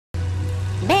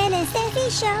and Stephy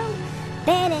show.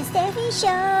 Ben and Stephy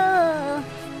show.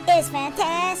 It's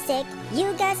fantastic.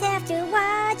 You guys have to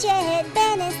watch it.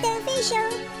 Ben and Stephy show.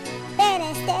 Ben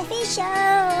and Stephy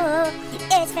show.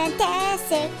 It's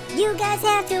fantastic. You guys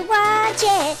have to watch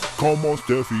it. Come on,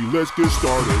 Steffi, let's get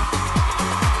started.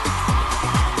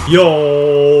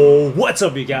 Yo, what's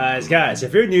up, you guys? Guys,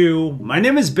 if you're new, my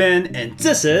name is Ben, and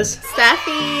this is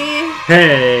Stephy.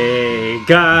 Hey,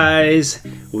 guys,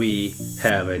 we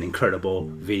have an incredible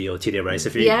video today, right,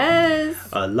 Steffi? Yes.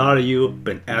 A lot of you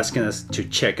been asking us to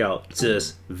check out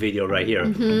this video right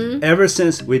here. Ever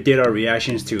since we did our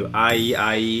reactions to IE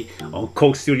on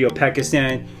Coke Studio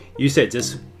Pakistan, you said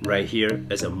this right here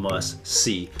is a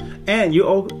must-see, and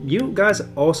you guys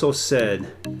also said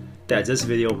that this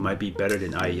video might be better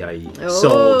than IE. Oh,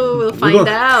 so we'll find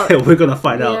out. We're gonna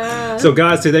find Yeah. out. So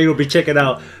guys, today we'll be checking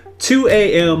out 2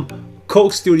 a.m.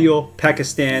 Coke Studio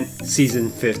Pakistan Season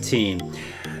 15.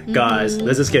 Guys,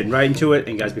 let's just get right into it.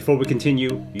 And guys, before we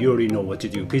continue, you already know what to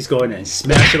do. Please go ahead and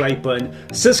smash the like button,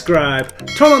 subscribe,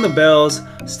 turn on the bells.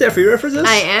 Steph, are you ready for this?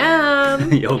 I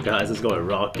am. Yo guys, let's go and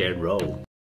rock and roll.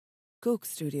 Coke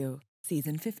Studio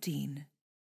Season 15.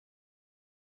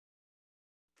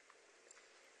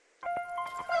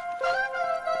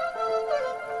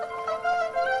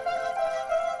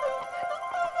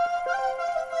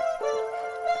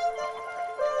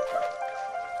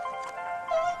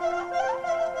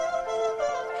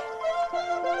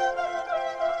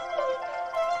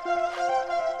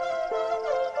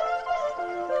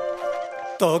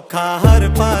 ਧੋਖਾ ਹਰ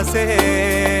ਪਾਸੇ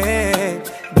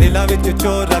ਦਿਲਾਂ ਵਿੱਚ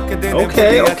ਚੋਰ ਰੱਖਦੇ ਨੇ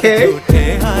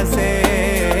ਝੂਠੇ ਹਾਸੇ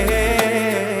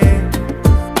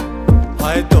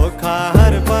ਹਾਏ ਧੋਖਾ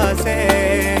ਹਰ ਪਾਸੇ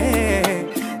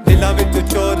ਦਿਲਾਂ ਵਿੱਚ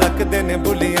ਚੋਰ ਰੱਖਦੇ ਨੇ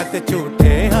ਬੁਲੀਆਂ ਤੇ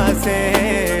ਝੂਠੇ ਹਾਸੇ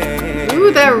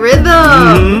Ooh, that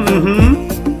rhythm.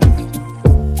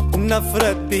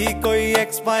 ਨਫ਼ਰਤ ਦੀ ਕੋਈ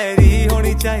ਐਕਸਪਾਇਰੀ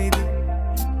ਹੋਣੀ ਚਾਹੀਦੀ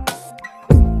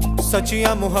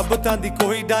ਸੱਚੀਆਂ ਮੁਹੱਬਤਾਂ ਦੀ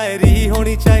ਕੋਈ ਡਾਇਰੀ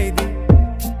ਹੋਣੀ ਚਾਹੀਦੀ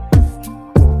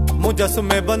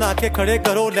मुजस्मे बना के खड़े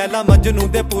करो लैला मजनू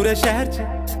दे पूरे शहर च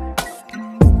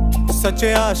सच्चे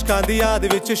आशिकां दी याद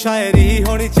विच शायरी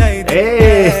होनी चाहिदी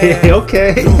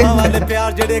रूहां वाले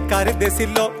प्यार जेड़े करदे सी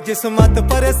लो जिस्मत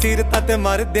पर सीरता ते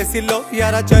मरदे सी लो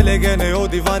यारा चले गए ने ओ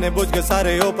दीवाने बुझ गए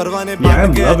सारे ओ परवाने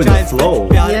बन गए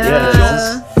प्यार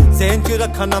ज़हन च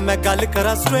रखा ना मैं गल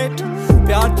करा स्ट्रेट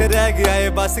प्यार ते रह गया है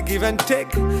बस गिव एंड टेक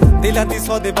दिलां दी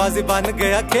सौदेबाजी बन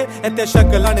गया के इत्ते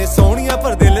शक्लां ने सोहणियां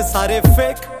पर दिल सारे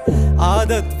फेक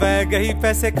आदत पै गई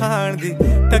पैसे खाण दी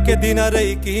टके दी ना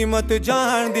रही कीमत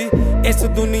जान दी इस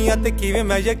दुनिया ते किवें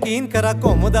मैं यकीन करा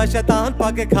घुमदा शैतान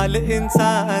पाके खल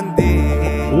इंसान दी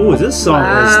Ooh, this song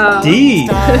is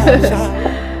deep.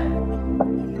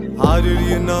 How did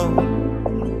you know?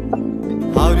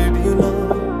 How did you know?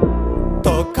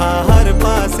 ਧੋਖਾ ਹਰ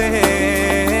ਪਾਸੇ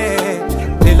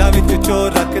ਦਿਲਾਂ ਵਿੱਚ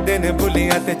ਚੋਰ ਰੱਖਦੇ ਨੇ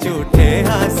ਬੁਲੀਆਂ ਤੇ ਝੂਠੇ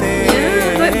ਹਾਸੇ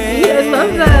I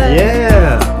love that.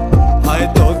 Yeah. ਹਾਏ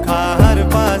ਧੋਖਾ ਹਰ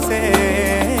ਪਾਸੇ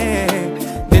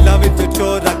ਦਿਲਾਂ ਵਿੱਚ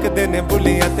ਚੋਰ ਰੱਖਦੇ ਨੇ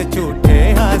ਬੁਲੀਆਂ ਤੇ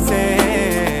ਝੂਠੇ ਹਾਸੇ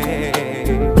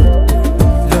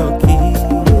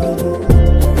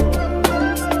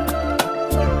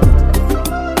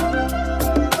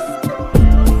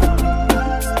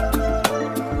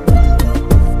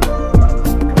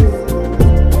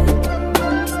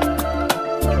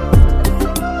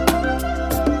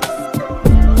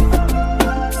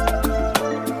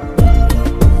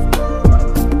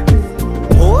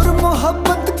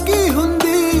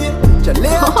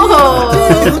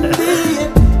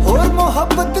ਹੋਰ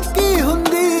ਮੁਹੱਬਤ ਕੀ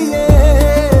ਹੁੰਦੀ ਏ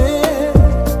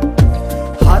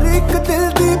ਹਰ ਇੱਕ ਦਿਲ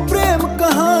ਦੀ ਪ੍ਰੇਮ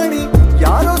ਕਹਾਣੀ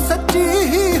ਯਾਰੋ ਸੱਚੀ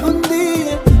ਹੀ ਹੁੰਦੀ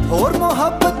ਏ ਹੋਰ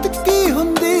ਮੁਹੱਬਤ ਕੀ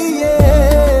ਹੁੰਦੀ ਏ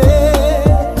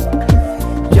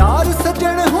ਯਾਰ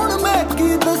ਸੱਜਣ ਹੁਣ ਮੈਂ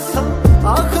ਕੀ ਦੱਸਾਂ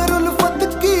ਆਖਰ ਉਲਫਤ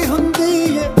ਕੀ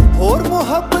ਹੁੰਦੀ ਏ ਹੋਰ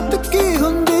ਮੁਹੱਬਤ ਕੀ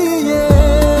ਹੁੰਦੀ ਏ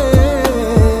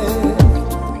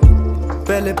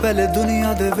ਪਹਿਲੇ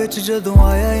ਦੁਨੀਆ ਦੇ ਵਿੱਚ ਜਦੋਂ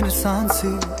ਆਇਆ ਇਨਸਾਨ ਸੀ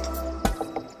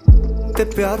ਤੇ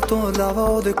ਪਿਆਰ ਤੋਂ ਇਲਾਵਾ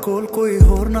ਉਹਦੇ ਕੋਲ ਕੋਈ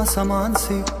ਹੋਰ ਨਾ ਸਮਾਨ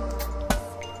ਸੀ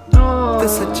ਤੇ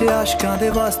ਸੱਚੇ ਆਸ਼ਕਾਂ ਦੇ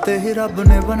ਵਾਸਤੇ ਹੀ ਰੱਬ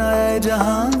ਨੇ ਬਣਾਇਆ ਇਹ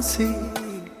ਜਹਾਨ ਸੀ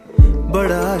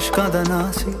ਬੜਾ ਆਸ਼ਕਾਂ ਦਾ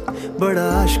ਨਾਂ ਸੀ ਬੜਾ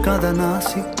ਆਸ਼ਕਾਂ ਦਾ ਨਾਂ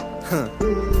ਸੀ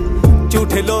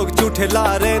ਝੂਠੇ ਲੋਕ ਝੂਠੇ ਲਾ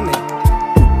ਰਹੇ ਨੇ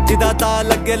ਜਿਦਾ ਤਾਂ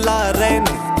ਲੱਗੇ ਲਾ ਰਹੇ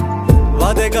ਨੇ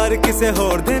ਵਾਦੇ ਕਰ ਕਿਸੇ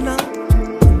ਹੋਰ ਦੇ ਨਾਲ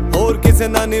ਹੋਰ ਕਿਸੇ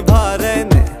ਨਾਲ ਨਿਭਾ ਰਹੇ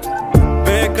ਨੇ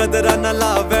बेकदरा न ला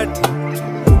बैठी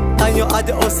ताइयों अज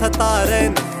ओ सता रहे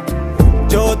ने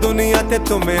जो दुनिया ते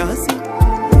तुम्हें हसी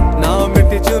ना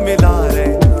मिट्टी च मिला रहे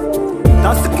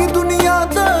दस की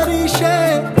दुनियादारी शे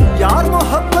यार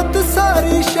मोहब्बत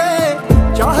सारी शे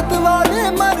चाहत वाले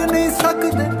मर नहीं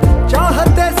सकते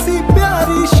चाहत ऐसी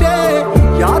प्यारी शे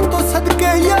यार तो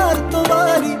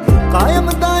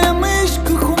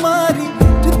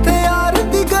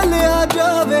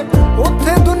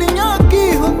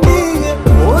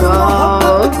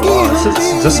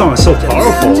This song is so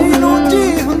powerful.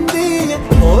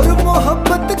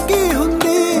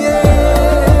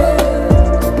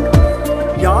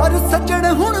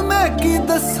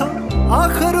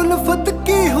 आखिर उल्फत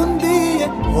की हुंदी है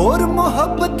और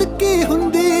मोहब्बत की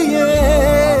हुंदी है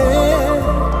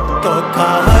धोखा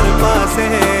हर पासे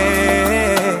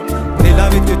दिला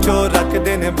विच चोर रख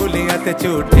देने बुलियां ते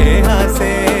झूठे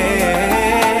हासे.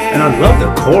 And I love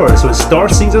the chorus when Star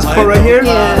sings this part right here.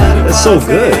 Yeah. It's so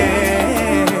good.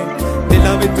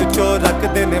 दिला विच चोर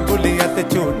रख देने बुलियां ते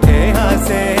झूठे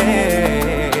हासे.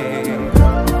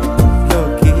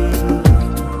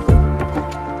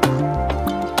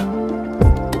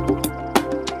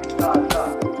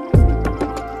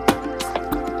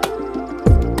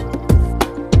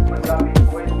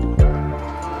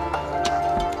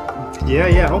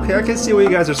 Yeah, okay, I can see what you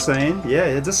guys are saying.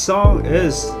 Yeah, this song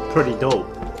is pretty dope.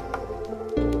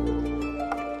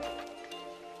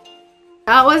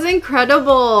 That was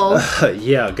incredible.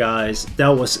 Yeah, guys, that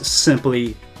was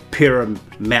simply pure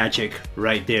magic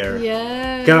right there.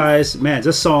 Yes. Guys, man,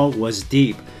 this song was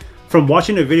deep. From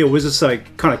watching the video, it was just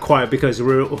like kind of quiet because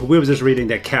we were just reading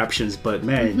the captions. But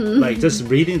man, like just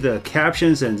reading the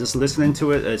captions and just listening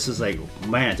to it, it's just like,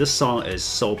 man, this song is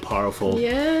so powerful.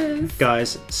 Yes.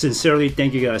 Guys, sincerely,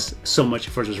 thank you guys so much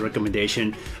for this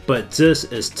recommendation. But this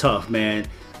is tough, man.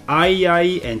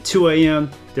 IE and 2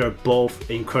 AM, they're both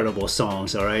incredible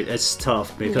songs, all right? It's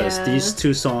tough because these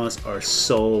two songs are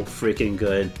so freaking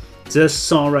good. This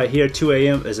song right here, 2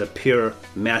 AM, is a pure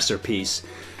masterpiece.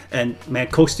 And man,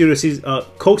 Coke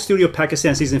Studio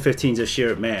Pakistan season 15 this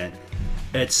year, man,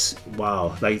 it's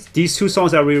wow. Like these two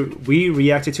songs that we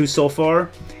reacted to so far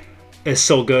is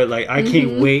so good. Like I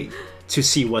can't wait to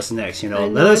see what's next. You know,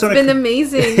 let us know. It's been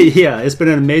amazing. Yeah, it's been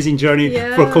an amazing journey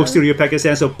for Coke Studio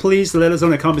Pakistan. So please let us know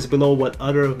in the comments below what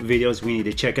other videos we need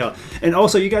to check out. And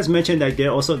also, you guys mentioned that they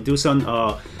also do some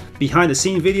behind the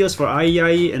scene videos for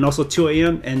IE and also 2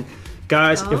 AM. And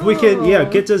guys, if we can,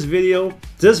 get this video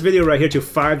right here to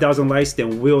 5,000 likes,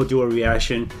 then we'll do a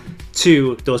reaction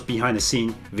to those behind the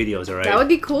scene videos, all right? That would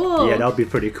be cool. Yeah, that would be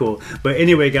pretty cool. But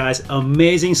anyway, guys,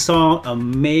 amazing song,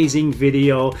 amazing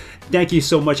video. Thank you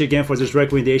so much again for this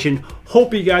recommendation.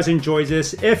 Hope you guys enjoyed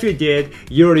this. If you did,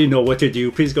 you already know what to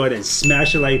do. Please go ahead and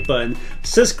smash the like button,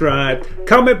 subscribe,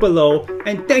 comment below,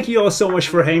 and thank you all so much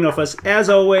for hanging off us as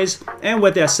always. And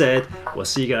with that said, we'll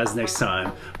see you guys next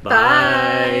time.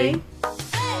 Bye. Bye.